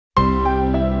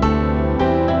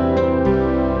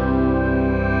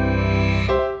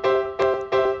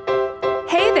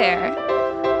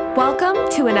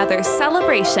another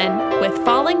celebration with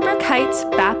Fallingbrook Heights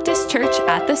Baptist Church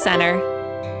at the Center.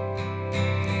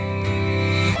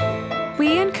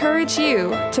 We encourage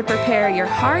you to prepare your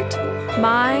heart,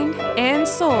 mind, and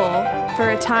soul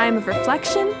for a time of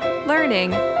reflection,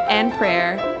 learning, and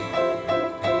prayer.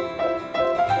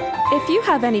 If you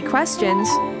have any questions,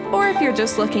 or if you're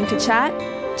just looking to chat,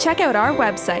 check out our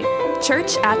website,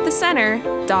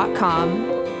 churchatthecenter.com.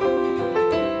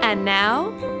 And now,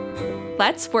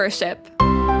 let's worship.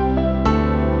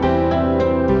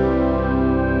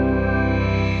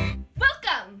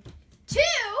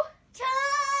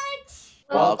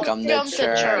 Welcome to church. Welcome to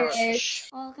church.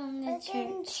 Welcome to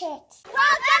church.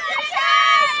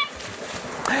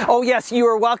 Oh yes, you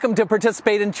are welcome to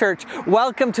participate in church.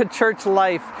 Welcome to church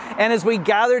life. And as we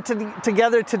gather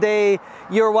together today,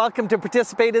 you're welcome to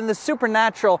participate in the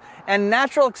supernatural and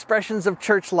natural expressions of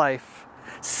church life.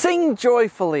 Sing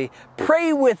joyfully,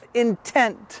 pray with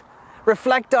intent,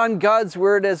 reflect on God's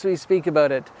word as we speak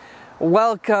about it.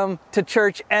 Welcome to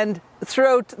church. And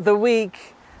throughout the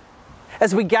week,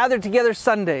 as we gather together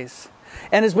Sundays,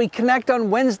 and as we connect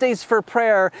on Wednesdays for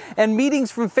prayer and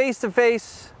meetings from face to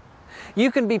face,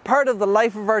 you can be part of the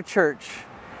life of our church.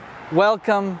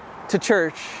 Welcome to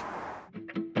church.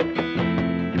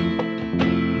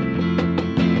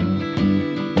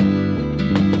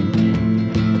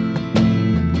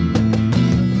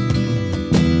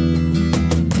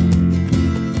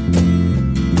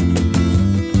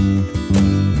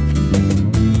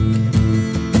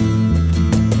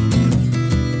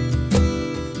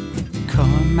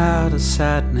 Come out of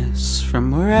sadness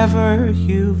from wherever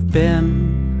you've been.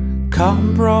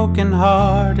 Come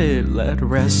broken-hearted, let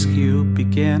rescue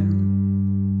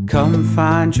begin. Come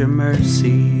find your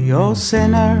mercy, O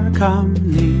sinner, come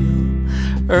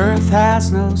kneel. Earth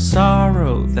has no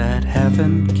sorrow that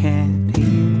heaven can't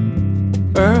heal.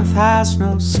 Earth has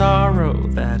no sorrow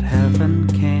that heaven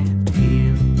can't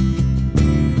heal.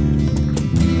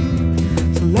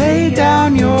 So lay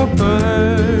down your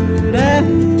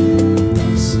burdens,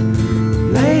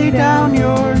 lay down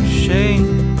your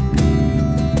shame.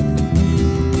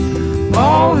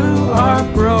 All who are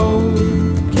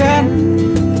broken,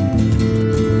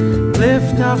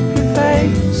 lift up your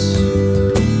face.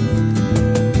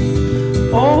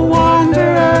 Oh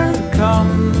wanderer,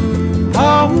 come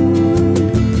home.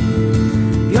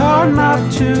 You're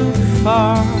not too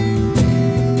far.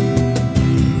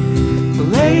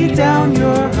 Lay down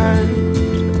your hurt,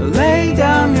 lay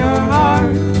down your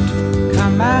heart.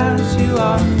 Come as you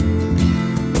are.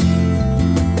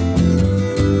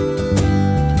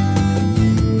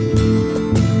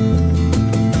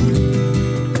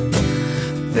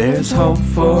 There's hope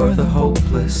for the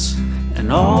hopeless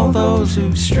and all those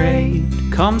who've strayed.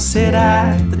 Come sit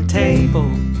at the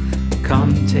table,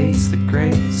 come taste the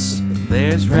grace.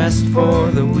 There's rest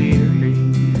for the weary,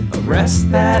 a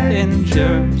rest that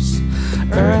endures.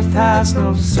 Earth has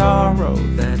no sorrow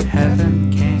that heaven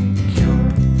can't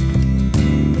cure.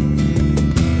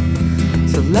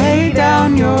 So lay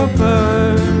down your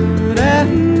burdens,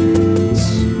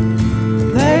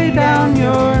 lay down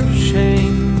your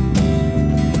shame.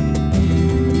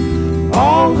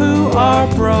 All who are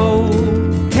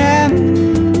broken,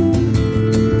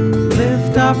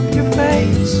 lift up your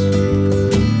face.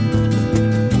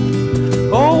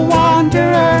 Oh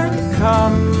wanderer,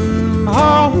 come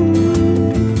home.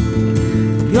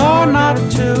 You're not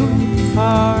too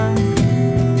far.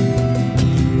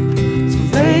 So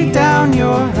lay down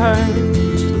your hurt,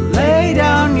 lay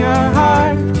down your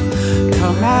heart.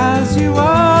 Come as you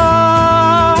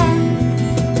are.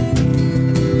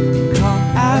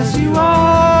 As you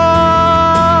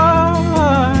are,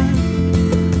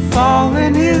 fall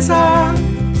in his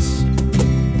arms.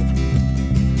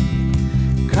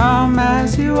 Come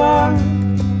as you are.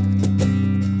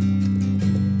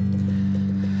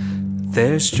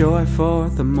 There's joy for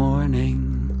the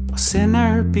morning, oh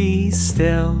sinner, be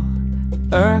still.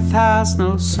 Earth has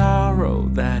no sorrow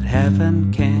that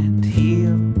heaven can't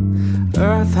heal.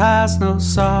 Earth has no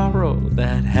sorrow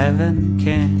that heaven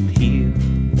can't heal.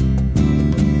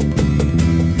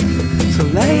 So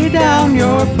lay down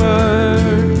your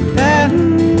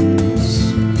burdens,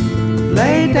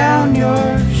 lay down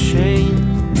your shame.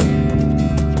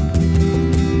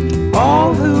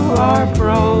 All who are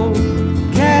broken,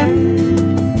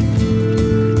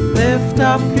 lift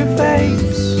up your face.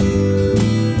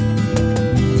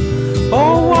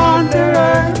 Oh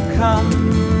wanderer,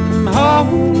 come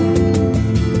home.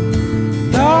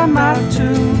 You're not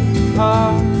too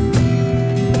far.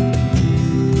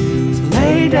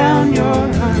 Lay down your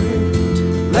hurt,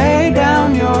 lay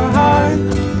down your heart.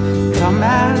 Come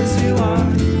as you are.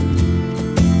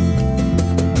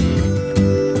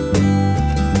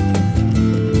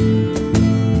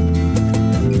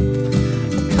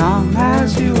 Come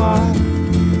as you are.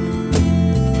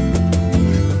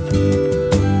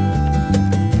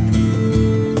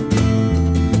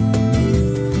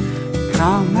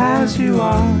 Come as you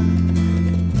are.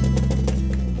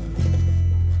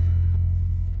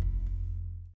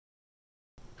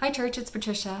 Hi Church, it's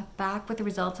Patricia, back with the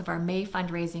results of our May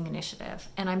fundraising initiative,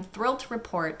 and I'm thrilled to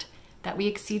report that we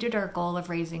exceeded our goal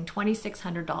of raising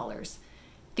 $2,600.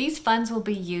 These funds will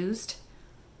be used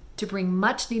to bring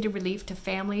much needed relief to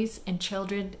families and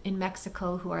children in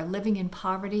Mexico who are living in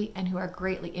poverty and who are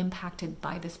greatly impacted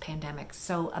by this pandemic.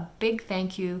 So a big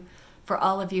thank you for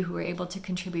all of you who were able to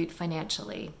contribute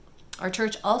financially. Our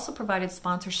church also provided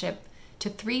sponsorship to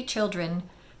 3 children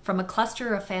from a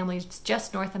cluster of families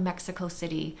just north of Mexico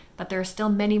City, but there are still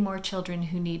many more children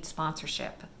who need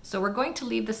sponsorship. So we're going to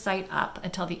leave the site up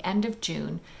until the end of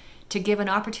June to give an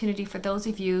opportunity for those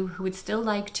of you who would still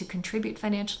like to contribute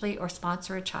financially or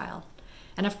sponsor a child.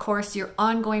 And of course, your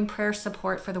ongoing prayer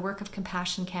support for the work of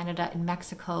Compassion Canada in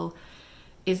Mexico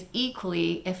is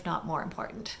equally, if not more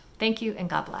important. Thank you and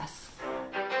God bless.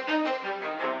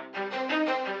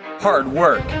 Hard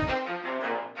work.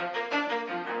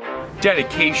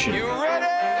 Dedication. You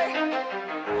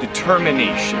ready?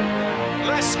 Determination.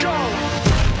 Let's go.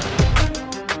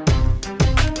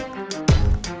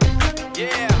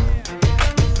 Yeah.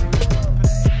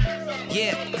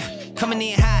 Yeah, coming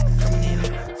in hot.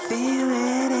 Feel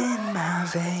it in my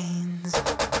veins.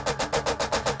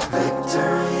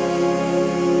 Victory,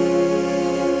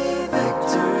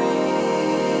 victory.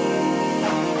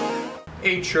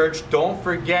 Hey church, don't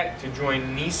forget to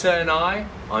join Nisa and I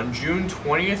on June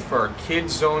 20th for our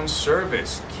Kids Zone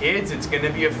service. Kids, it's going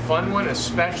to be a fun one,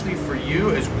 especially for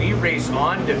you as we race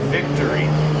on to victory.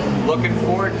 Looking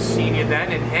forward to seeing you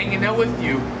then and hanging out with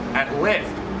you at Lift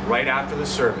right after the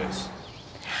service.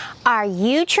 Are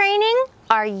you training?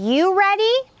 Are you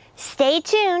ready? Stay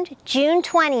tuned June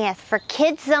 20th for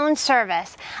Kids Zone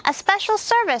service, a special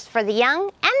service for the young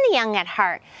and the young at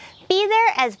heart. Be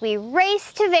there as we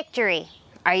race to victory.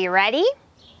 Are you ready?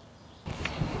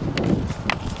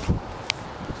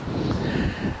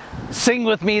 Sing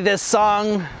with me this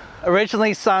song,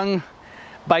 originally sung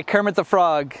by Kermit the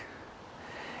Frog.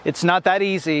 It's not that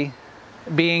easy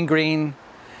being green,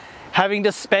 having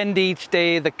to spend each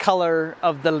day the color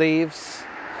of the leaves,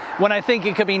 when I think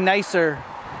it could be nicer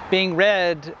being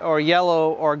red or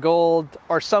yellow or gold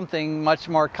or something much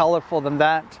more colorful than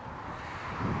that.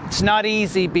 It's not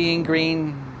easy being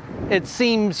green. It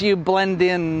seems you blend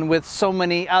in with so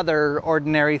many other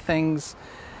ordinary things,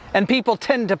 and people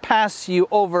tend to pass you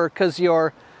over because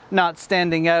you're not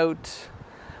standing out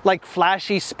like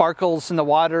flashy sparkles in the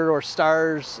water or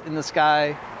stars in the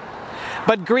sky.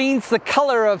 But green's the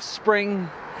color of spring,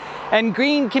 and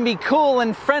green can be cool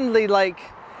and friendly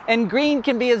and green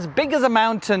can be as big as a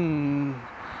mountain,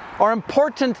 or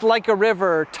important like a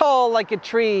river, tall like a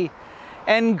tree,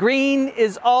 and green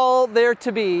is all there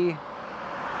to be.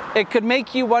 It could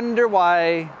make you wonder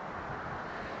why,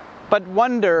 but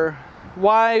wonder,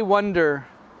 why wonder?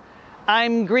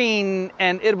 I'm green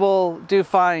and it will do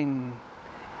fine.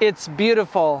 It's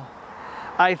beautiful.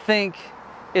 I think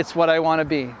it's what I want to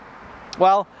be.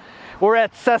 Well, we're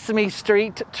at Sesame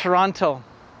Street, Toronto,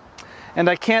 and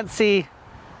I can't see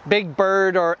Big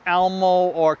Bird or Elmo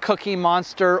or Cookie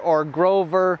Monster or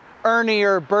Grover, Ernie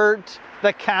or Bert,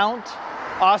 the Count,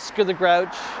 Oscar the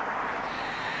Grouch.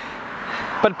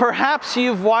 But perhaps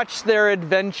you've watched their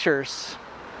adventures.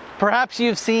 Perhaps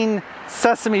you've seen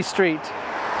Sesame Street.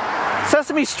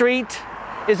 Sesame Street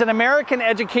is an American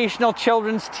educational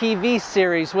children's TV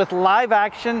series with live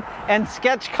action and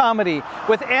sketch comedy,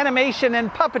 with animation and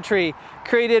puppetry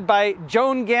created by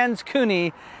Joan Gans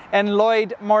Cooney and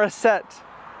Lloyd Morissette.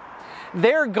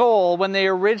 Their goal when they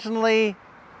originally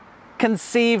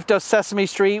conceived of Sesame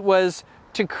Street was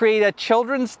to create a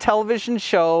children's television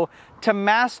show to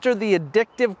master the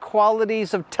addictive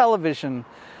qualities of television,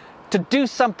 to do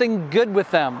something good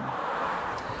with them,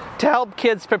 to help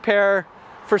kids prepare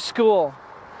for school.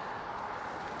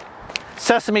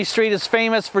 Sesame Street is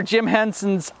famous for Jim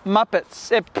Henson's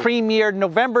Muppets. It premiered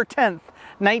November 10th,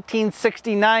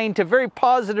 1969 to very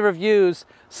positive reviews,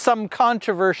 some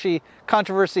controversy,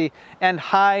 and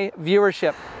high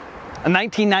viewership. A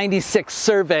 1996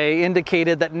 survey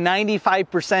indicated that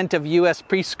 95% of US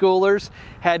preschoolers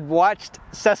had watched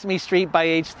Sesame Street by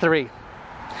age 3.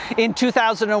 In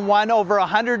 2001, over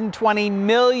 120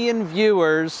 million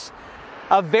viewers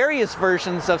of various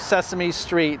versions of Sesame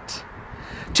Street.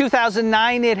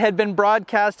 2009, it had been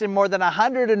broadcast in more than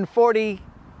 140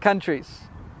 countries.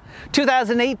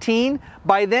 2018,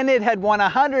 by then it had won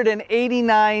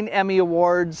 189 Emmy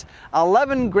Awards,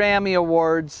 11 Grammy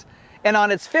Awards, And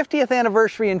on its 50th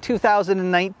anniversary in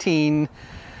 2019,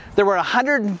 there were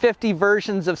 150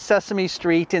 versions of Sesame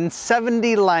Street in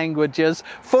 70 languages,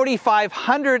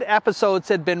 4,500 episodes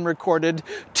had been recorded,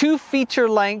 2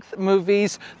 feature-length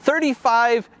movies,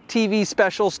 35 TV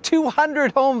specials,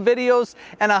 200 home videos,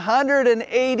 and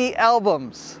 180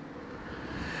 albums.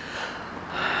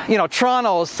 You know,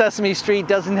 Toronto's Sesame Street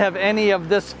doesn't have any of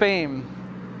this fame,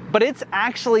 but it's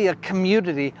actually a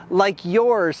community like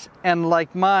yours and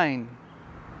like mine.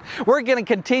 We're going to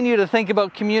continue to think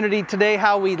about community today,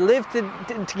 how we live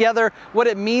together, what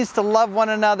it means to love one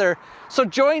another. So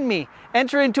join me,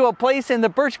 enter into a place in the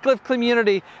Birchcliff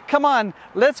community. Come on,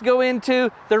 let's go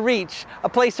into the Reach, a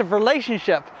place of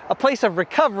relationship, a place of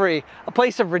recovery, a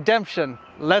place of redemption.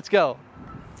 Let's go.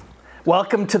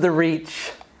 Welcome to the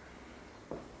Reach.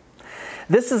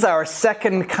 This is our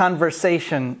second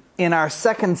conversation in our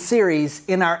second series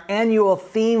in our annual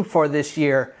theme for this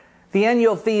year. The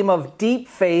annual theme of deep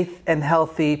faith and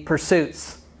healthy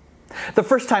pursuits. The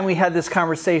first time we had this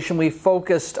conversation, we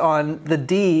focused on the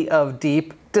D of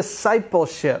deep,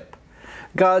 discipleship,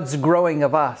 God's growing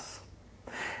of us.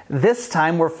 This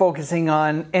time we're focusing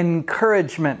on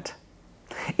encouragement,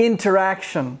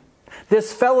 interaction,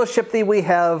 this fellowship that we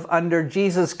have under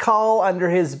Jesus' call, under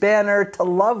His banner to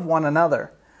love one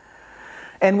another.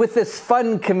 And with this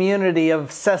fun community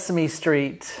of Sesame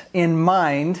Street in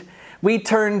mind, we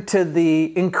turn to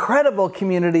the incredible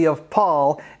community of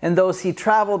Paul and those he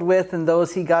traveled with and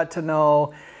those he got to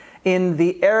know in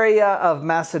the area of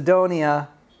Macedonia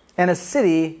and a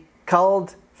city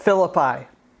called Philippi.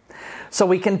 So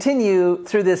we continue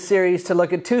through this series to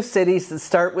look at 2 cities that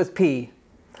start with P.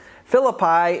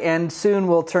 Philippi, and soon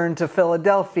we'll turn to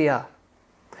Philadelphia.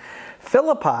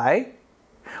 Philippi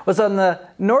was on the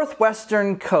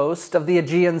northwestern coast of the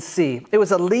Aegean Sea. It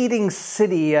was a leading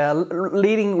city, a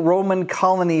leading Roman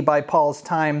colony by Paul's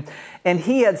time, and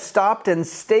he had stopped and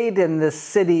stayed in this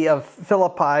city of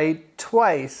Philippi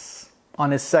twice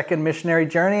on his second missionary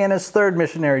journey and his third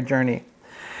missionary journey.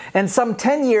 And some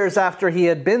 10 years after he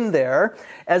had been there,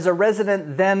 as a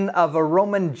resident then of a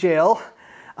Roman jail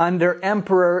under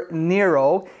Emperor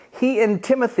Nero, he and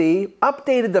Timothy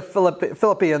updated the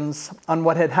Philippians on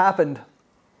what had happened.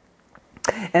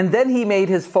 And then he made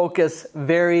his focus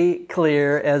very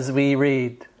clear as we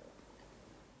read.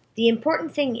 The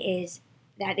important thing is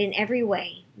that in every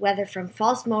way, whether from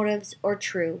false motives or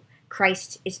true,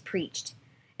 Christ is preached.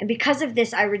 And because of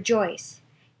this I rejoice.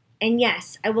 And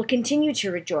yes, I will continue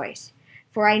to rejoice.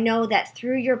 For I know that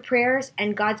through your prayers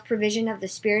and God's provision of the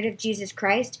Spirit of Jesus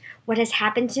Christ, what has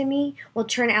happened to me will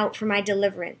turn out for my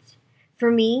deliverance.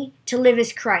 For me, to live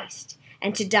is Christ,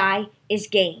 and to die is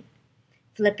gain.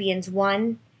 Philippians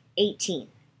 1:18.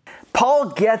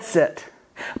 Paul gets it.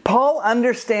 Paul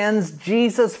understands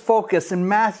Jesus' focus in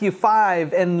Matthew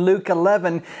 5 and Luke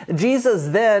 11. Jesus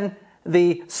then,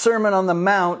 the Sermon on the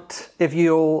Mount, if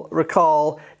you'll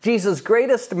recall, Jesus'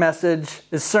 greatest message,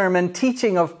 his sermon,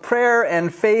 teaching of prayer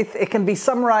and faith, it can be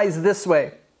summarized this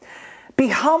way. Be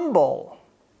humble.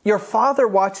 Your Father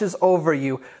watches over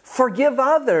you. Forgive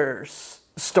others.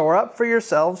 Store up for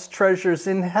yourselves treasures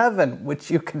in heaven, which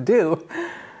you can do.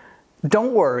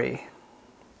 Don't worry,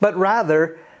 but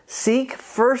rather seek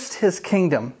first His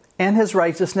kingdom and His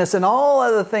righteousness, and all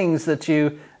other things that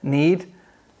you need,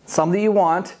 some that you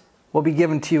want, will be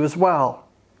given to you as well.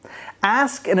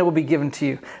 Ask and it will be given to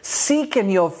you. Seek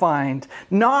and you'll find.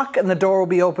 Knock and the door will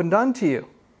be opened unto you.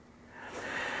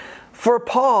 For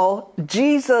Paul,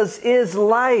 Jesus is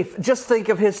life. Just think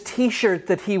of his t-shirt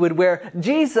that he would wear.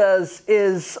 Jesus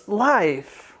is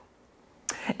life.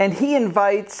 And he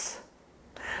invites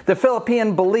the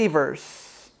Philippian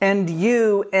believers and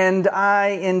you and I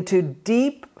into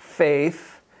deep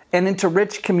faith and into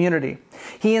rich community.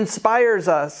 He inspires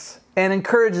us and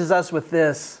encourages us with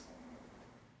this.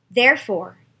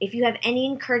 Therefore, if you have any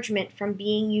encouragement from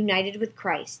being united with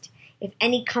Christ, if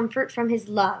any comfort from His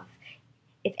love,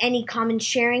 if any common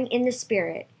sharing in the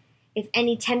Spirit, if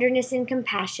any tenderness and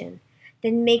compassion,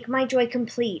 then make my joy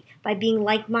complete by being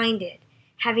like-minded,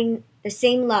 having the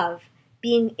same love,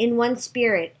 being in one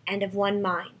spirit and of one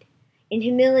mind. In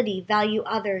humility, value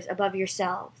others above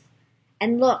yourselves,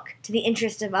 and look to the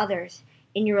interest of others.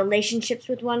 In your relationships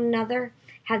with one another,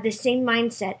 have the same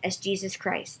mindset as Jesus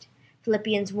Christ.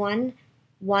 Philippians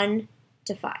 1:1-5.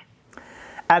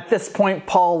 At this point,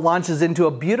 Paul launches into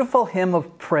a beautiful hymn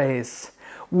of praise.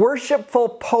 Worshipful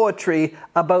poetry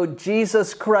about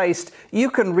Jesus Christ. You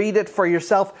can read it for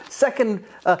yourself. In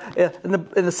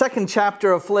the second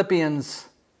chapter of Philippians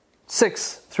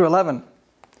 6-11.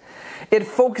 It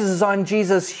focuses on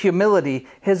Jesus' humility,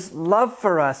 his love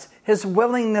for us, his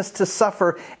willingness to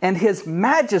suffer, and his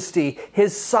majesty,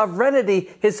 his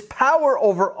sovereignty, his power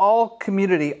over all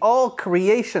community, all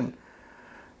creation.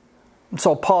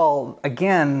 So Paul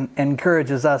again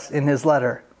encourages us in his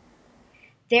letter.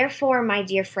 Therefore, my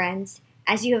dear friends,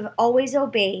 as you have always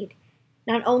obeyed,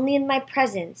 not only in my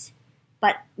presence,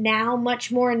 but now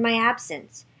much more in my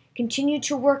absence, continue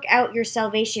to work out your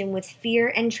salvation with fear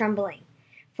and trembling.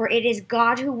 For it is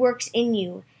God who works in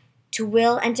you to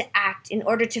will and to act in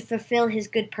order to fulfill his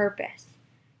good purpose.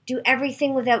 Do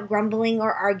everything without grumbling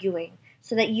or arguing,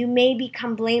 so that you may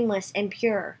become blameless and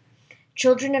pure,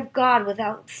 children of God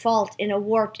without fault in a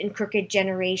warped and crooked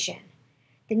generation.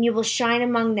 Then you will shine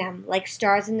among them like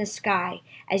stars in the sky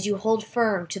as you hold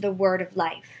firm to the word of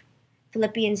life.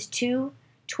 Philippians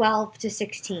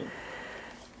 2:12-16.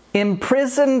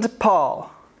 Imprisoned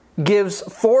Paul gives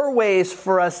 4 ways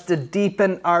for us to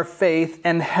deepen our faith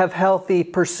and have healthy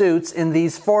pursuits in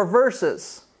these 4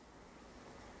 verses.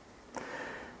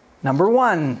 Number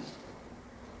 1,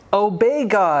 obey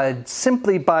God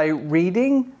simply by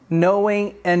reading,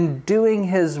 knowing, and doing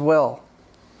his will,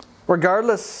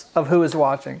 regardless of who is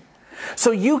watching.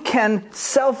 So you can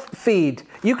self-feed.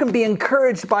 You can be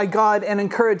encouraged by God and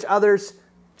encourage others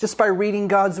just by reading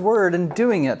God's word and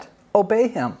doing it. Obey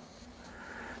him.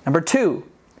 Number 2,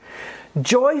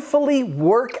 joyfully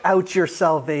work out your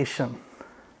salvation.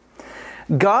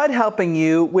 God helping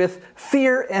you with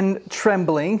fear and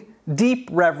trembling, deep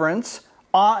reverence,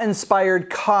 awe-inspired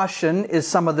caution is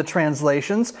some of the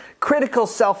translations, critical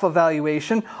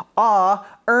self-evaluation, awe,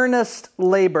 earnest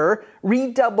labor,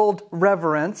 redoubled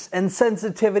reverence, and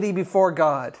sensitivity before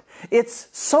God. It's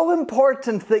so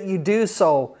important that you do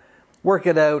so. Work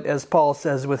it out, as Paul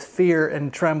says, with fear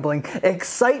and trembling,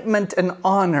 excitement and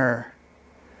honor.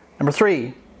 Number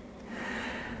 3,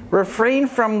 refrain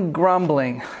from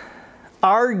grumbling,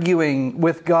 arguing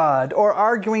with God, or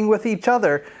arguing with each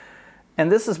other.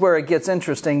 And this is where it gets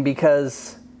interesting,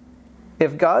 because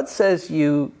if God says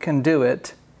you can do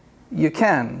it, you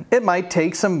can. It might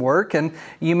take some work, and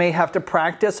you may have to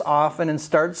practice often and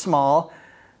start small.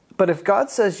 But if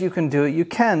God says you can do it, you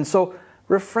can. So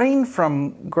refrain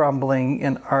from grumbling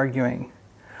and arguing.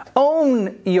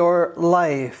 Own your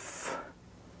life.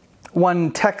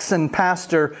 One Texan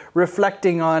pastor,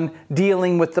 reflecting on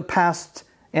dealing with the past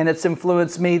and its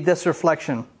influence, made this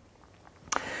reflection.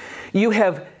 You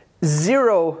have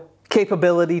 0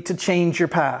 capability to change your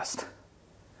past,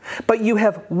 but you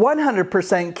have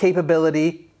 100%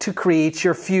 capability to create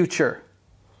your future.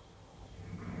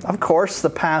 Of course, the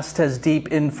past has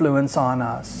deep influence on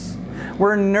us.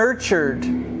 We're nurtured.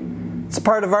 It's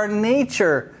part of our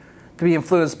nature to be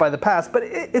influenced by the past, but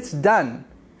it's done.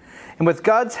 And with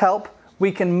God's help,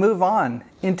 we can move on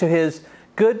into his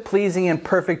good, pleasing, and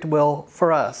perfect will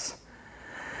for us.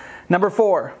 Number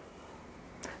 4,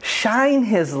 shine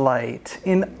his light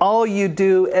in all you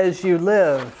do as you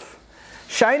live.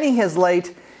 Shining his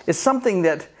light is something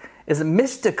that is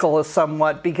mystical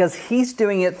somewhat, because he's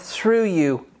doing it through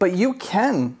you, but you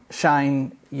can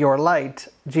shine your light.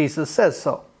 Jesus says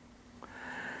so.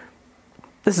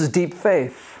 This is deep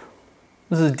faith.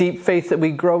 This is deep faith that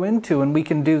we grow into, and we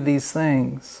can do these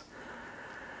things.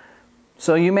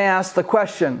 So you may ask the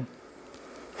question,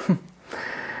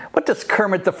 what does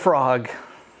Kermit the Frog,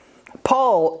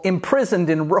 Paul imprisoned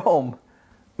in Rome,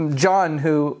 John,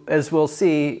 who, as we'll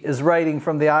see, is writing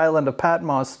from the island of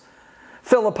Patmos,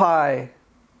 Philippi,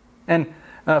 and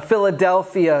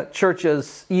Philadelphia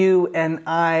churches, you and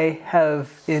I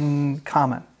have in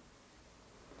common?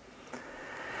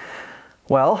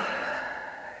 Well,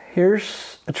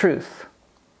 here's the truth.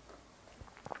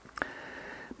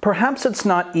 Perhaps it's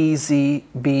not easy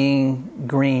being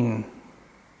green,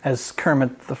 as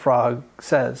Kermit the Frog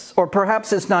says. Or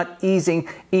perhaps it's not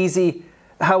easy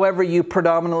however you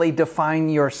predominantly define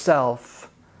yourself.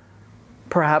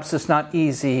 Perhaps it's not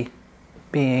easy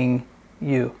being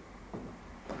you.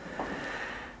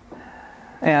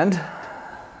 And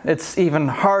it's even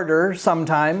harder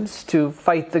sometimes to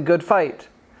fight the good fight,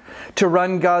 to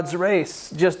run God's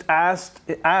race. Just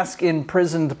ask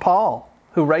imprisoned Paul,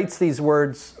 who writes these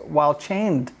words while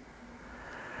chained.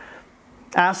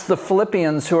 Ask the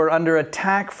Philippians, who are under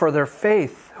attack for their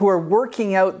faith, who are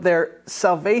working out their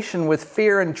salvation with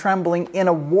fear and trembling in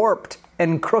a warped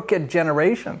and crooked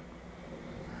generation.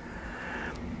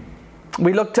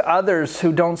 We look to others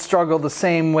who don't struggle the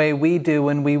same way we do,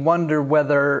 and we wonder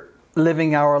whether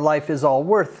living our life is all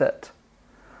worth it.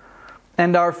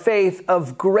 And our faith,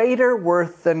 of greater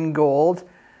worth than gold,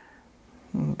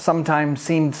 sometimes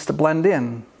seems to blend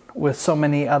in with so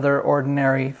many other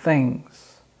ordinary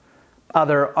things.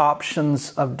 other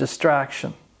options of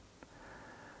distraction.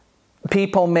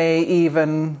 People may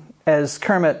even, as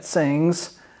Kermit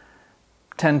sings,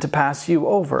 tend to pass you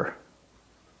over.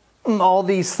 All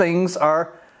these things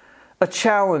are a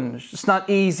challenge. It's not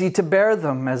easy to bear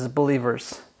them as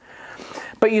believers.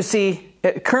 But you see,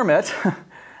 Kermit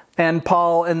and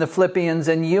Paul and the Philippians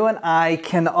and you and I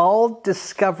can all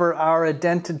discover our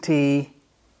identity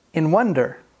in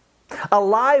wonder.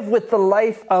 Alive with the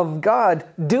life of God,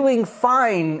 doing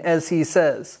fine, as he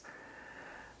says.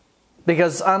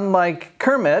 Because unlike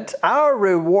Kermit, our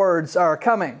rewards are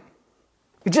coming.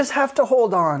 You just have to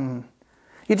hold on.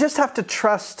 You just have to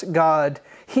trust God.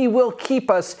 He will keep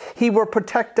us. He will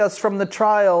protect us from the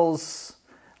trials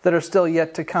that are still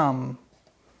yet to come.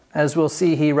 As we'll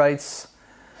see, he writes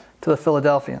to the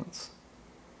Philadelphians.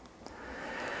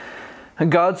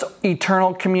 God's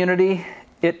eternal community,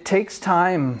 it takes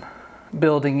time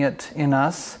building it in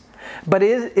us, but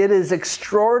it is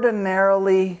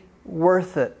extraordinarily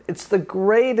worth it. It's the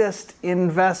greatest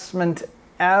investment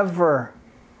ever.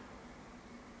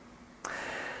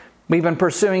 We've been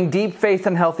pursuing deep faith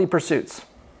and healthy pursuits.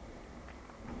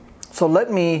 So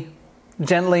let me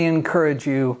gently encourage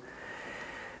you,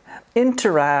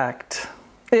 interact.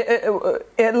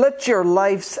 Let your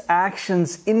life's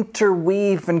actions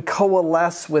interweave and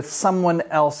coalesce with someone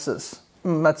else's.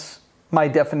 That's my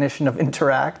definition of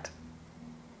interact.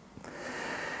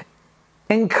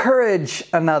 Encourage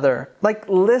another, like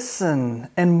listen,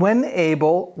 and when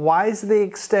able, wisely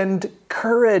extend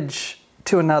courage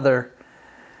to another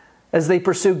as they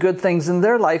pursue good things in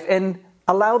their life, and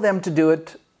allow them to do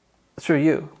it through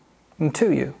you and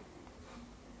to you.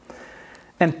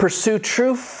 And pursue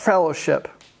true fellowship,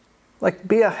 like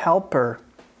be a helper,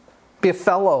 be a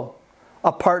fellow,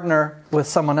 a partner with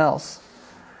someone else.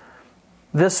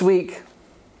 This week,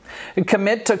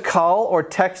 commit to call or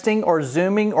texting or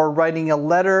Zooming or writing a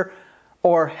letter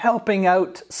or helping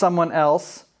out someone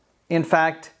else. In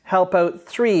fact, help out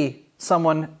 3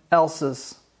 someone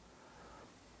else's.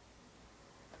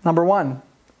 Number 1,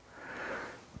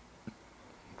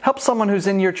 help someone who's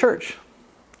in your church.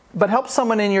 But help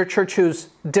someone in your church who's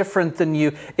different than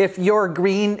you. If you're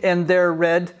green and they're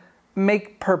red,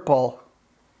 make purple.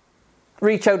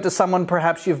 Reach out to someone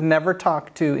perhaps you've never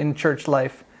talked to in church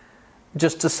life,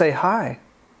 just to say hi.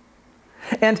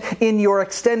 And in your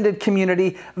extended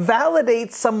community,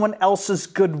 validate someone else's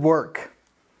good work,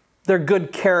 their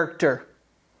good character.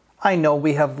 I know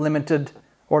we have limited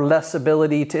or less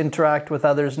ability to interact with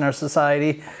others in our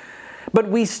society, but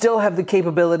we still have the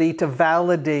capability to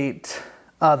validate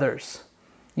others.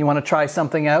 You want to try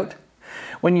something out?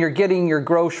 When you're getting your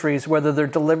groceries, whether they're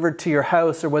delivered to your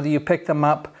house or whether you pick them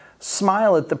up,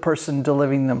 smile at the person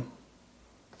delivering them.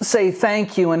 Say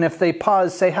thank you, and if they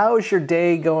pause, say, "How's your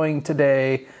day going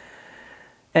today?"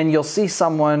 And you'll see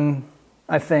someone,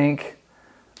 I think,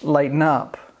 lighten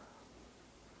up.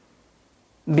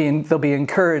 They'll be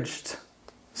encouraged.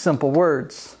 Simple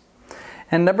words.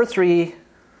 And number 3,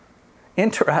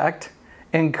 interact,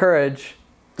 encourage.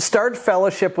 Start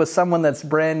fellowship with someone that's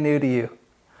brand new to you.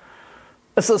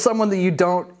 So someone that you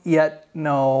don't yet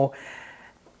know,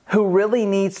 who really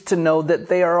needs to know that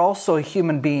they are also a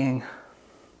human being,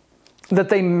 that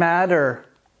they matter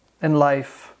in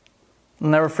life. I'll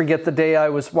never forget the day I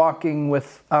was walking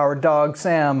with our dog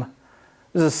Sam.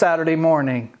 It was a Saturday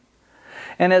morning.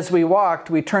 And as we walked,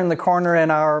 we turned the corner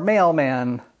and our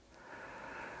mailman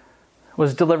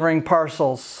was delivering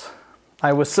parcels.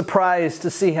 I was surprised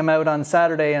to see him out on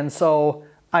Saturday, and so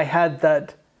I had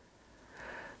that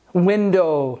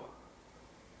window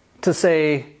to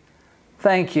say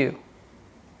thank you.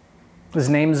 His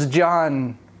name's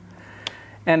John.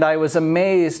 And I was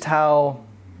amazed how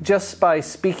just by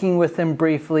speaking with him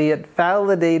briefly, it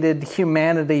validated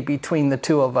humanity between the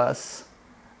two of us.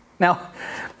 Now,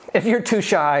 if you're too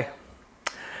shy,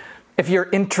 if you're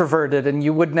introverted and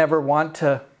you would never want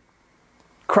to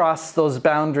cross those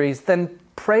boundaries, then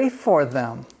pray for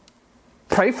them.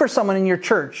 Pray for someone in your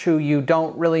church who you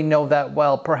don't really know that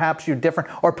well. Perhaps you're different,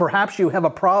 or perhaps you have a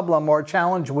problem or a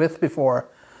challenge with before.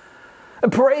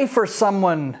 Pray for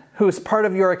someone who is part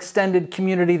of your extended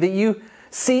community that you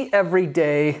see every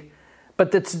day,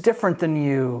 but that's different than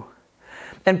you.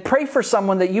 And pray for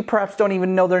someone that you perhaps don't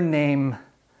even know their name.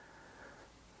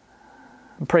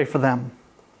 Pray for them.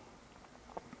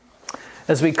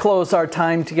 As we close our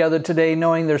time together today,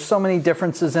 knowing there's so many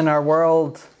differences in our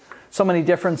world, so many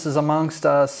differences amongst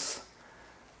us,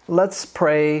 let's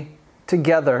pray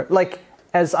together. Like,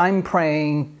 as I'm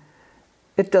praying,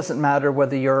 it doesn't matter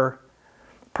whether you're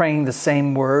praying the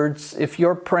same words. If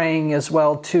you're praying as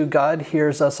well too, God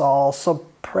hears us all. So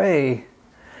pray.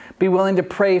 be willing to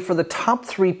pray for the top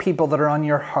 3 people that are on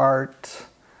your heart.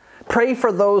 Pray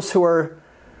for those who are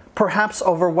perhaps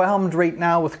overwhelmed right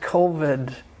now with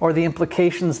COVID or the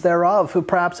implications thereof, who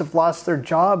perhaps have lost their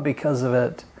job because of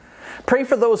it. Pray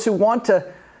for those who want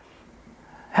to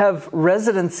have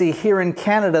residency here in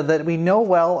Canada that we know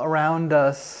well around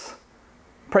us.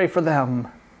 Pray for them.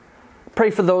 Pray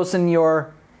for those in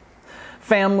your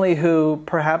family who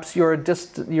perhaps you're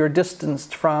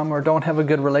distanced from or don't have a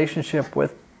good relationship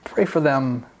with. Pray for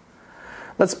them.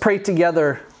 Let's pray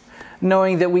together,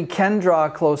 knowing that we can draw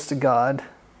close to God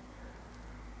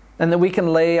and that we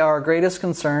can lay our greatest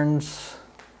concerns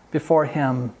before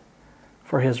Him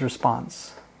for His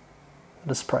response.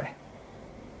 Let us pray.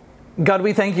 God,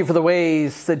 we thank You for the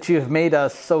ways that You have made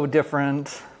us so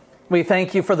different. We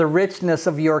thank You for the richness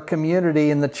of Your community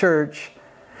in the church.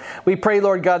 We pray,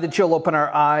 Lord God, that You'll open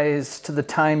our eyes to the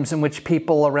times in which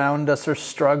people around us are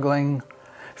struggling,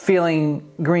 feeling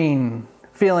green,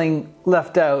 feeling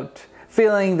left out,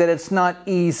 feeling that it's not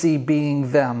easy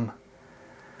being them.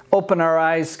 Open our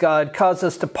eyes, God. Cause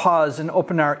us to pause and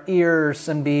open our ears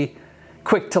and be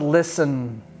quick to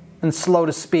listen and slow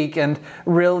to speak and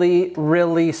really,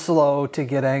 really slow to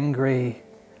get angry.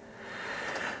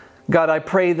 God, I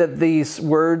pray that these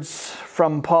words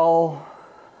from Paul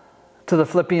to the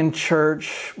Philippian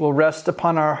church will rest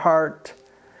upon our heart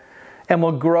and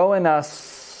will grow in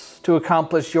us to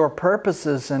accomplish Your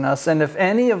purposes in us. And if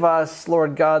any of us,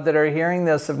 Lord God, that are hearing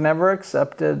this have never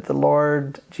accepted the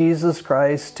Lord Jesus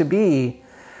Christ to be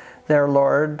their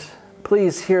Lord,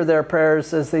 please hear their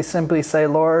prayers as they simply say,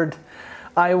 Lord,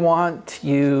 I want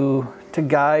You to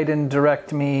guide and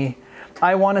direct me.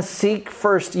 I want to seek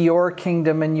first Your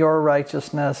kingdom and Your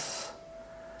righteousness,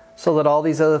 so that all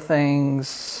these other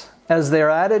things, as they're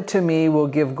added to me, will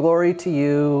give glory to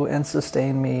You and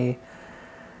sustain me.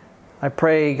 I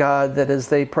pray, God, that as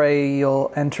they pray,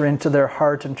 You'll enter into their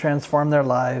heart and transform their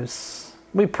lives.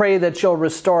 We pray that You'll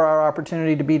restore our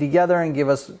opportunity to be together and give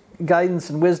us guidance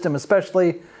and wisdom,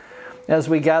 especially as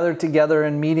we gather together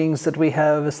in meetings that we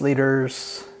have as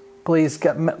leaders. Please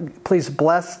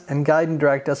bless and guide and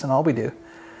direct us in all we do.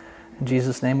 In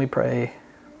Jesus' name we pray.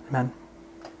 Amen.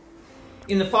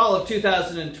 In the fall of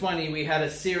 2020, we had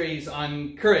a series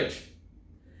on courage.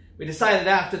 We decided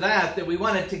after that we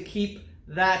wanted to keep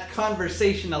that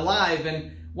conversation alive,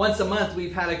 and once a month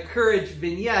we've had a courage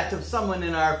vignette of someone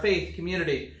in our faith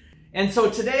community. And so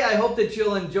today I hope that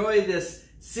you'll enjoy this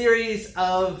series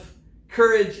of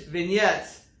courage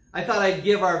vignettes. I thought I'd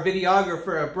give our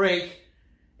videographer a break,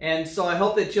 and so I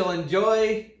hope that you'll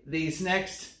enjoy these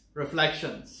next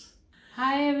reflections.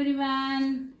 Hi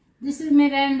everyone, this is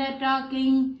Miranda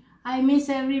talking. I miss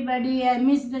everybody. I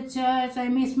miss the church. I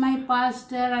miss my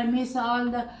pastor. I miss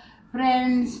all the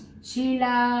friends.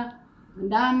 Sheila,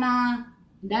 Donna,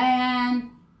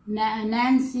 Diane,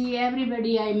 Nancy,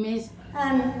 everybody I miss.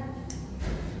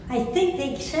 I think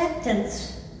the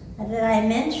acceptance that I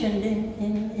mentioned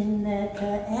in that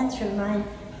answer of mine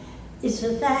is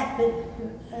the fact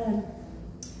that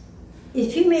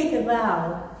if you make a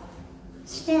vow,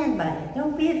 stand by it.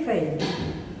 Don't be afraid of it.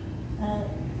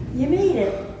 You made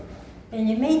it, and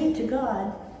you made it to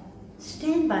God.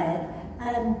 Stand by it.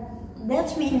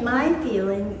 That's been my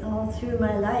feeling all through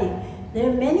my life. There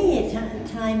are many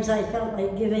times I felt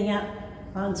like giving up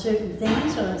on certain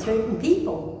things or on certain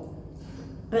people.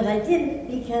 But I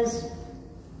didn't, because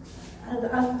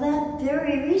of that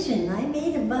very reason. I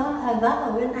made a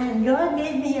vow and God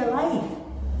gave me a life.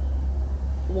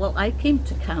 Well, I came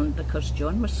to Canada because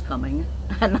John was coming,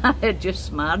 and I had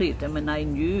just married him, and I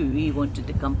knew he wanted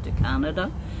to come to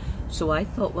Canada. So I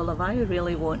thought, well, if I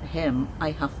really want him,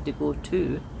 I have to go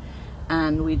too.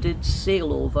 And we did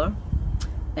sail over,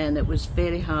 and it was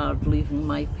very hard leaving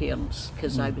my parents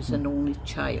because I was an only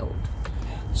child.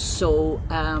 So,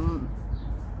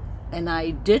 and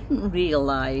I didn't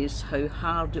realise how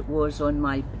hard it was on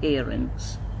my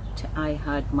parents till I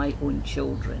had my own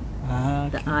children.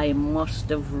 That I must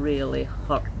have really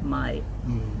hurt my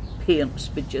parents,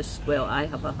 but just, well, I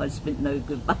have a husband now,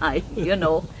 goodbye, you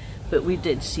know. But we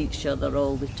did see each other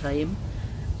all the time.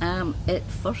 At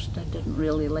first I didn't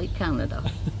really like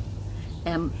Canada.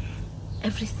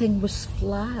 Everything was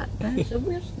flat. I said,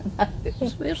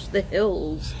 where's the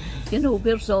hills? You know,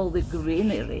 where's all the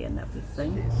greenery and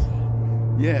everything?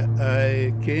 Yeah,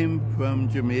 I came from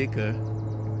Jamaica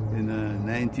in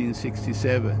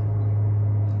 1967,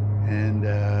 and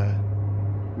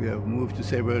we have moved to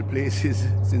several places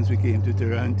since we came to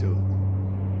Toronto.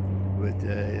 But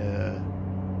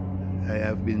I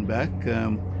have been back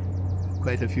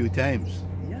quite a few times,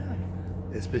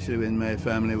 especially when my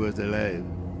family was alive.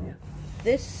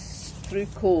 This through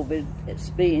COVID, it's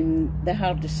been the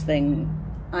hardest thing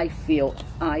I feel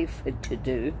I've had to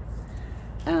do.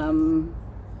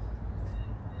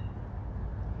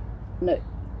 Now,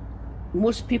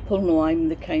 most people know I'm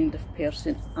the kind of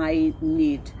person, I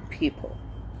need people.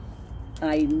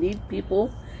 I need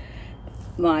people.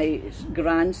 My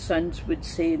grandsons would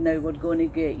say, now we're going to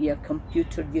get you a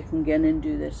computer, you can get in and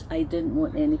do this. I didn't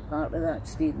want any part of that,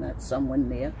 staying that someone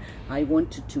there. I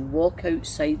wanted to walk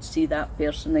outside, see that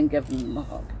person and give them a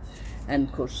hug. And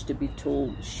of course to be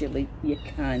told, Shirley, you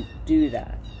can't do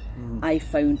that. I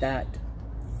found that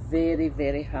very,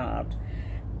 very hard.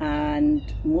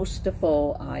 And most of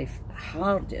all,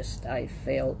 hardest I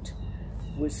felt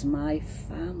was my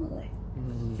family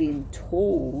being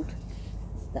told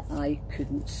that I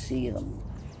couldn't see them.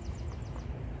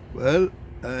 Well,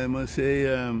 I must say,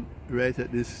 right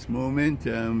at this moment,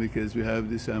 because we have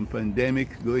this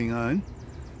pandemic going on,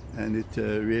 and it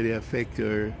really affects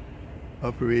our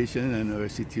operation and our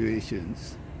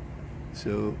situations.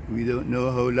 So we don't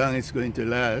know how long it's going to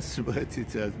last, but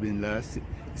it has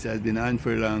been on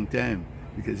for a long time,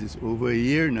 because it's over a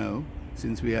year now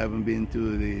since we haven't been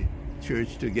to the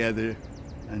church together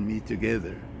and meet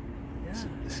together.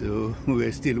 So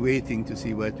we're still waiting to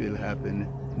see what will happen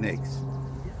next.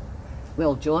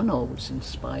 Well, John always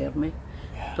inspired me,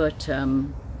 but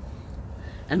and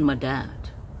my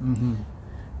dad.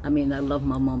 I mean, I love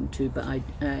my mum too, but I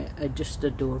just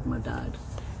adored my dad.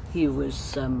 He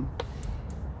was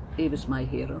my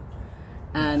hero.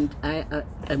 And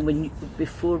and when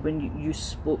you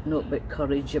spoke not about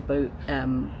courage, about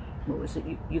what was it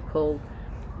you called,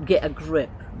 get a grip.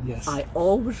 Yes. I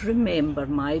always remember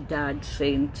my dad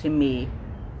saying to me,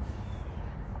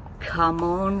 "Come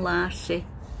on, lassie,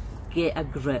 get a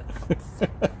grip.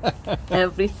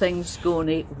 Everything's going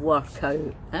to work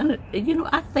out." And you know,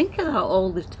 I think of that all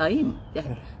the time.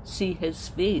 I see his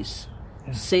face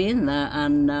saying that,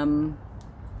 and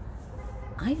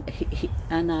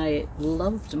I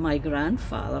loved my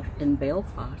grandfather in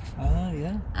Belfast. Oh,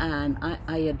 yeah. And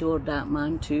I adored that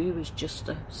man too. He was just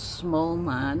a small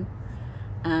man.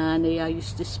 And I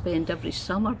used to spend every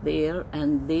summer there,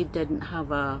 and they didn't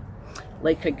have a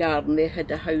garden. They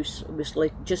had a house, it was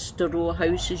like just a row of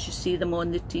houses, you see them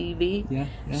on the TV. Yeah.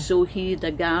 So he had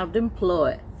a garden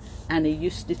plot, and he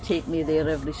used to take me there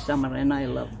every summer, and I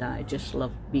loved that. I just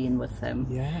loved being with him.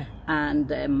 Yeah. And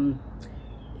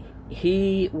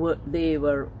they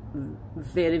were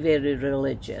very, very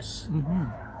religious.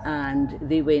 And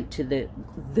they went to the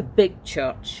big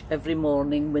church every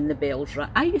morning when the bells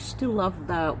rang. I used to love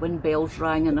that, when bells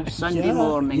rang on a Sunday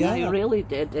morning. I really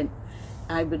did, and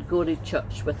I would go to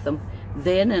church with them.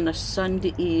 Then on a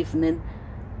Sunday evening,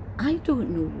 I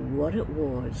don't know what it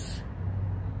was.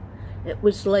 It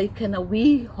was like in a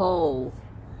wee hall,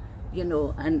 you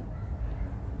know, and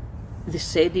they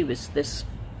said he was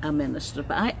a minister,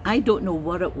 but I don't know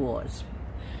what it was.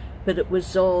 But it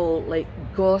was all like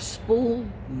gospel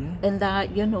and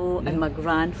that, you know, and my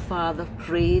grandfather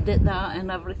prayed at that and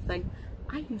everything.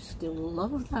 I used to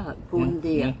love that, going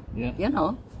there, you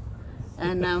know.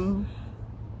 And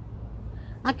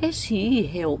I guess he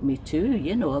helped me too,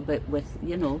 you know, a bit with,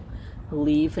 you know,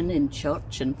 believing in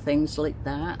church and things like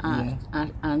that,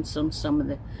 answering some of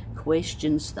the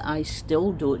questions that I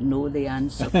still don't know the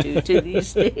answer to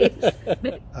these days.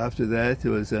 After that, it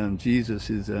was Jesus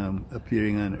is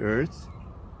appearing on earth,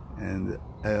 and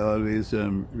I always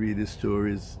read the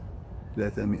stories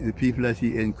that the people that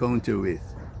he encountered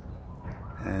with,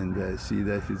 and I see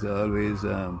that it always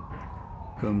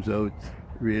comes out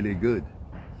really good.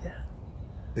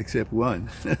 Except one,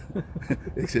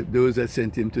 except those that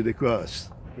sent him to the cross.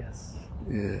 Yes.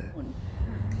 Yeah.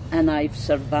 And I've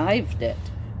survived it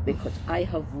because I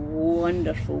have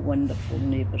wonderful, wonderful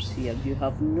neighbours here. You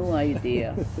have no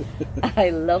idea.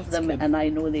 I love them, and I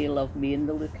know they love me and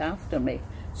they look after me.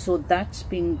 So that's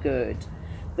been good.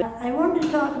 But I want to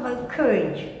talk about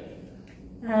courage.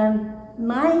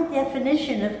 My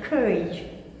definition of courage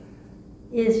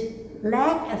is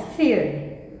lack of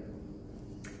fear.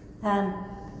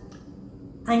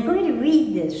 I'm going to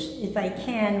read this, if I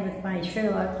can, with my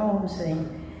Sherlock Holmes thing.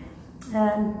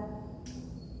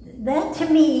 That to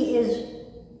me is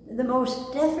the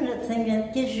most definite thing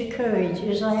that gives you courage,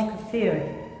 is lack of fear.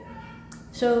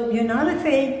 So you're not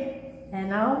afraid,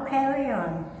 and I'll carry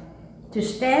on, to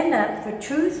stand up for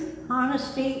truth,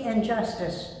 honesty, and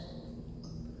justice.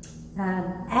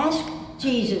 Ask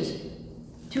Jesus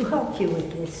to help you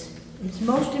with this. It's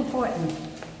most important,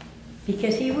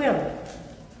 because he will.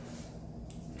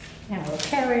 Now we'll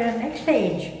carry on, next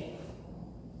page.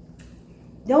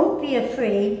 Don't be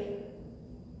afraid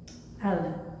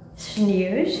of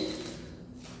sneers,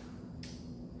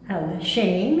 of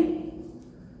shame,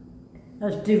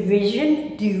 of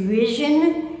derision,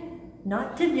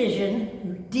 not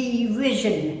division,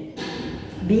 derision.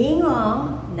 Being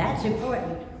wrong, that's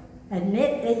important.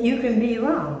 Admit that you can be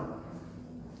wrong.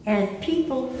 And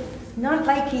people not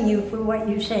liking you for what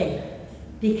you say,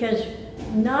 because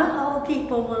not all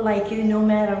people will like you no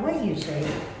matter what you say.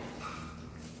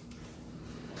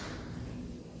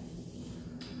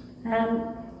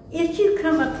 If you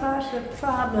come across a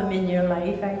problem in your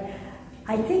life,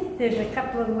 I think there's a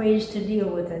couple of ways to deal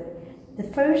with it. The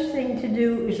first thing to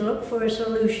do is look for a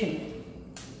solution.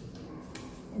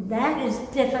 That is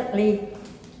definitely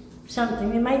something.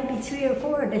 There might be 3 or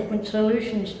 4 different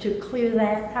solutions to clear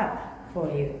that up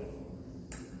for you.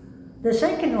 The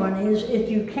second one is, if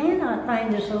you cannot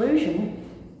find a solution,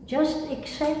 just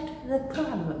accept the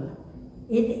problem.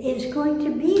 It is going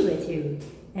to be with you,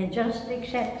 and just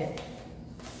accept it.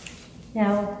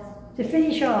 Now, to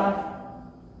finish off,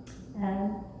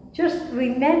 just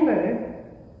remember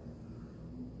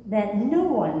that no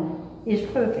one is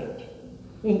perfect,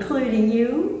 including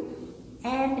you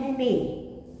and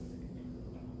me.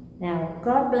 Now,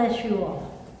 God bless you all.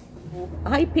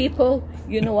 Hi people,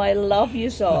 you know I love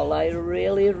yous all, I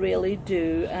really, really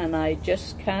do, and I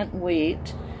just can't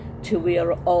wait till we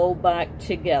are all back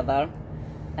together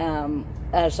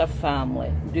as a family,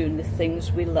 doing the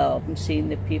things we love and seeing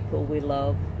the people we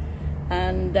love,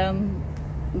 and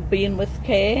being with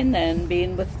Ken and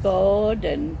being with God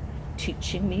and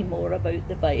teaching me more about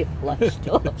the Bible. I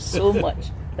still have so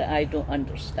much that I don't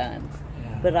understand,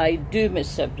 but I do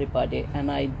miss everybody and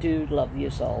I do love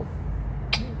yous all.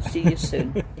 See you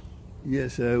soon.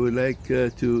 Yes, I would like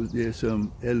to, there's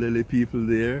some elderly people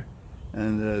there,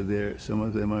 and some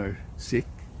of them are sick,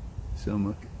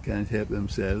 some can't help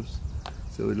themselves,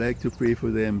 so we'd like to pray for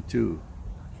them too.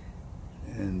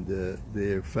 And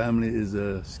their family is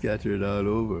scattered all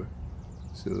over,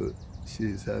 so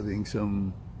she's having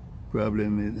some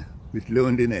problem with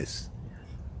loneliness.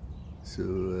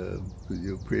 So could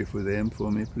you pray for them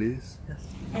for me, please? Yes.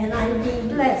 And I've been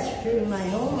blessed through my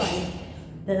whole life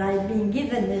that I've been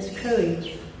given this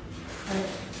courage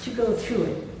to go through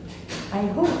it. I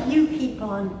hope you keep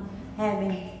on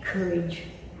having courage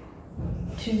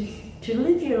to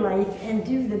live your life and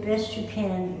do the best you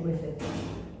can with it.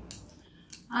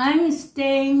 I'm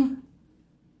staying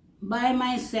by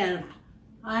myself.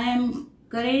 I am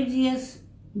courageous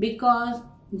because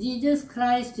Jesus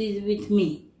Christ is with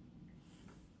me.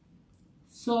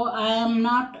 So I am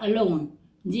not alone.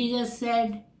 Jesus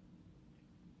said,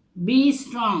 "Be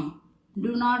strong,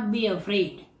 do not be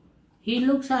afraid." He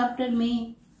looks after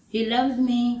me, He loves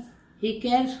me, He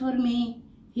cares for me.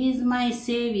 He is my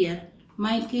Savior,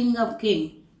 my King of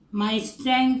Kings, my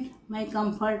strength, my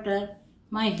comforter,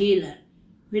 my healer.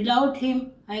 Without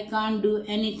Him, I can't do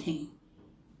anything.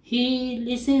 He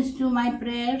listens to my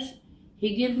prayers.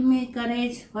 He gives me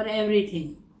courage for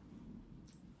everything.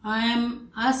 I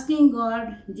am asking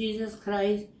God, Jesus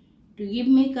Christ, to give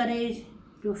me courage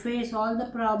to face all the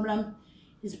problems,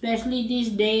 especially these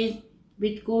days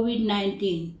with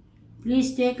COVID-19.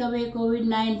 Please take away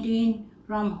COVID-19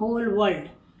 from whole world.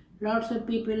 Lots of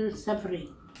people suffering.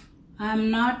 I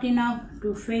am not enough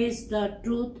to face the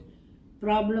truth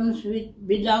problems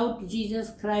without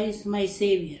Jesus Christ, my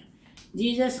Savior.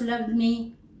 Jesus loved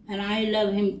me and I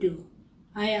love Him too.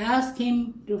 I ask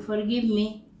Him to forgive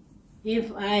me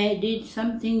if I did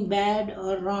something bad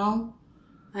or wrong.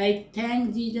 I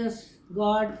thank Jesus,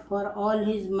 God, for all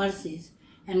His mercies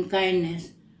and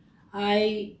kindness.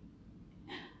 I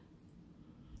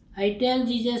tell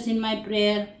Jesus in my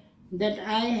prayer that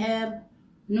I have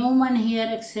no one here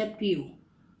except You.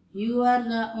 You are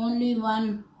the only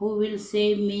one who will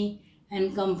save me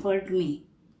and comfort me.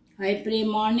 I pray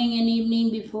morning and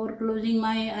evening before closing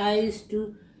my eyes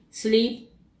to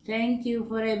sleep. Thank You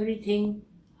for everything.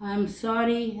 I'm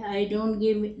sorry I don't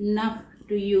give enough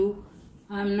to You.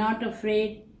 I'm not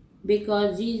afraid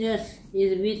because Jesus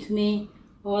is with me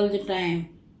all the time.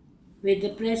 With the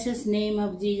precious name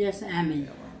of Jesus, Amen.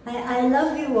 I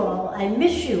love you all. I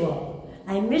miss you all.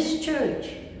 I miss church.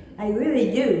 I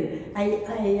really do.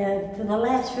 For the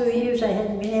last few years I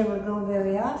hadn't been able to go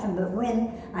very often, but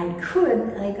when I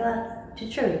could, I got to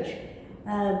church.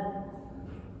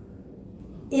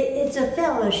 It's a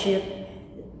fellowship,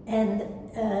 and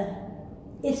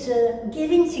it's a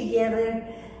getting together,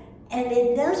 and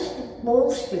it does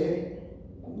bolster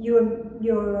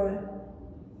your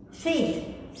faith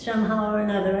somehow or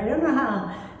another. I don't know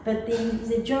how, but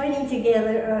the joining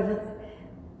together of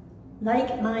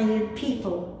like-minded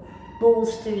people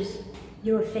bolsters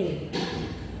your faith.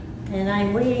 And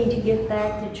I'm waiting to get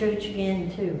back to church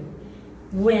again too,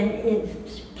 when it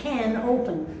can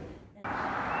open.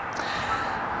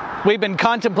 We've been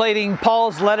contemplating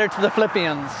Paul's letter to the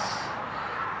Philippians.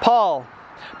 Paul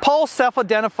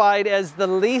self-identified as the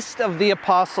least of the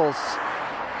apostles.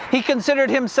 He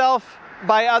considered himself,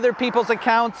 by other people's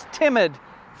accounts, timid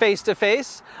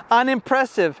face-to-face,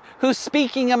 unimpressive, whose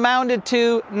speaking amounted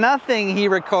to nothing, he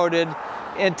recorded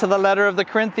into the letter of the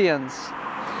Corinthians.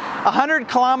 100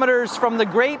 kilometers from the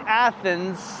great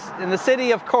Athens, in the city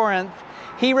of Corinth,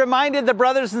 he reminded the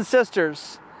brothers and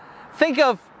sisters, think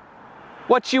of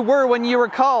what you were when you were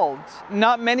called.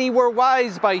 Not many were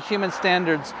wise by human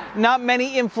standards, not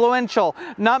many influential,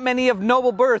 not many of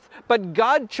noble birth, but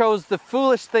God chose the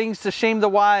foolish things to shame the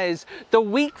wise, the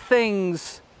weak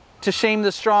things to shame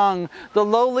the strong, the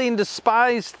lowly and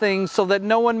despised things, so that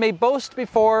no one may boast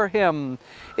before him.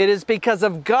 It is because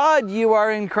of God you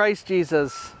are in Christ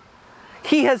Jesus.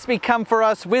 He has become for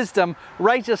us wisdom,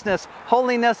 righteousness,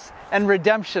 holiness, and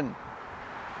redemption.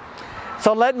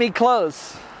 So let me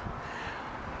close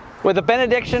with a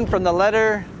benediction from the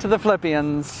letter to the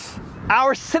Philippians.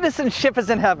 Our citizenship is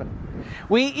in heaven.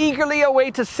 We eagerly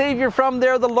await a Savior from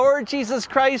there, the Lord Jesus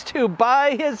Christ, who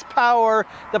by His power,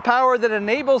 the power that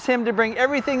enables Him to bring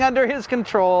everything under His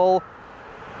control,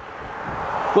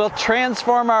 will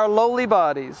transform our lowly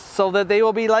bodies so that they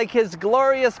will be like His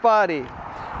glorious body.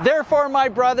 Therefore, my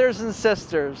brothers and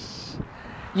sisters,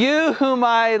 you whom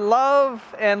I love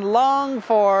and long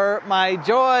for, my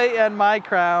joy and my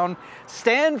crown,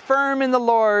 stand firm in the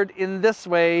Lord in this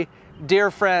way,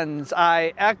 dear friends.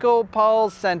 I echo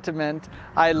Paul's sentiment.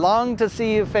 I long to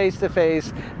see you face to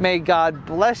face. May God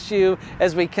bless you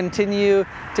as we continue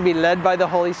to be led by the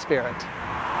Holy Spirit.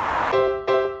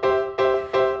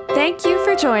 Thank you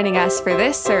for joining us for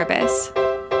this service.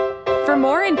 For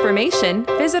more information,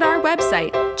 visit our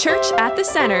website,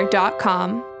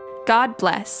 churchatthecenter.com. God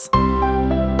bless.